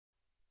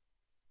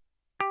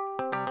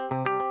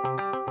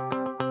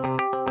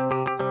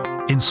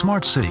In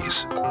smart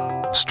cities,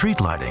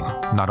 street lighting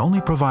not only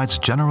provides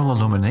general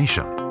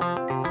illumination,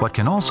 but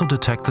can also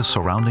detect the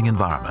surrounding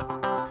environment,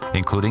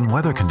 including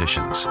weather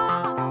conditions,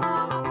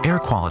 air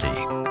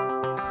quality,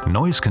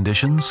 noise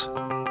conditions,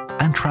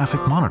 and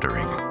traffic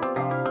monitoring,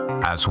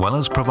 as well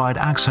as provide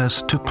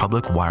access to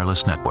public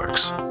wireless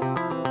networks.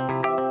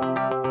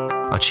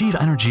 Achieve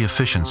energy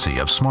efficiency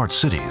of smart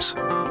cities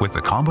with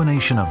the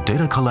combination of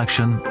data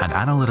collection and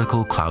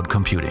analytical cloud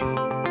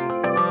computing.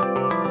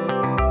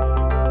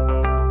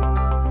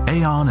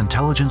 Aaeon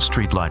intelligent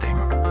street lighting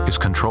is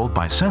controlled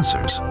by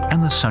sensors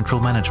and the central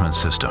management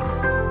system.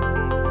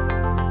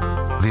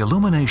 The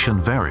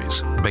illumination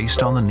varies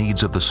based on the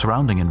needs of the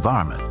surrounding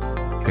environment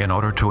in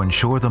order to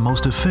ensure the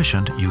most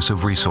efficient use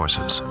of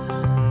resources.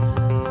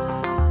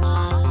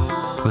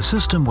 The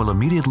system will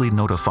immediately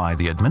notify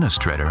the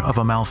administrator of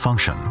a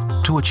malfunction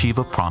to achieve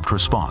a prompt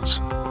response.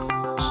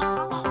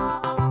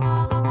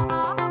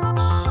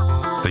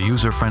 The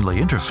user-friendly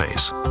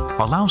interface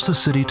allows the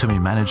city to be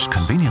managed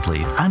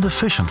conveniently and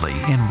efficiently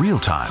in real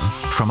time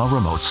from a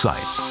remote site.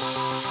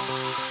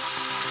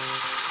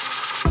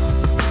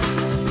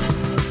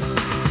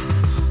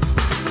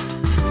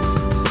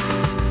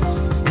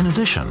 In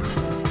addition,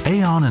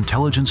 Aaeon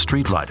intelligent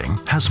street lighting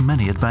has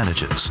many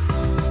advantages.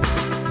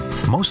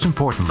 Most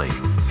importantly,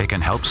 it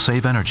can help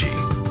save energy,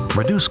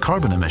 reduce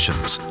carbon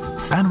emissions,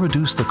 and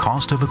reduce the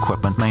cost of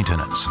equipment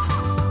maintenance.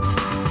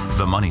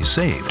 The money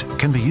saved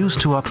can be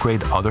used to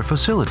upgrade other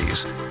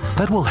facilities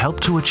that will help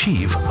to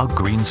achieve a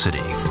green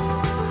city.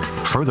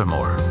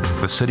 Furthermore,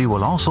 the city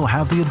will also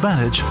have the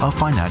advantage of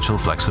financial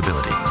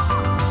flexibility.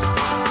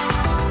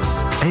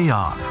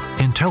 Aaeon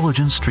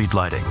intelligent street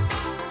lighting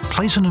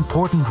plays an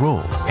important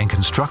role in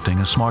constructing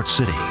a smart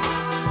city,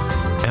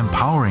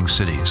 empowering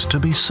cities to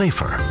be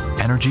safer,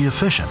 energy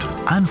efficient,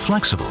 and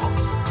flexible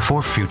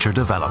for future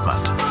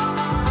development.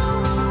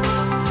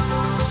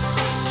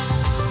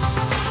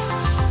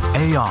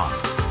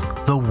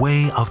 Aaeon, the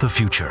way of the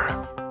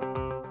future.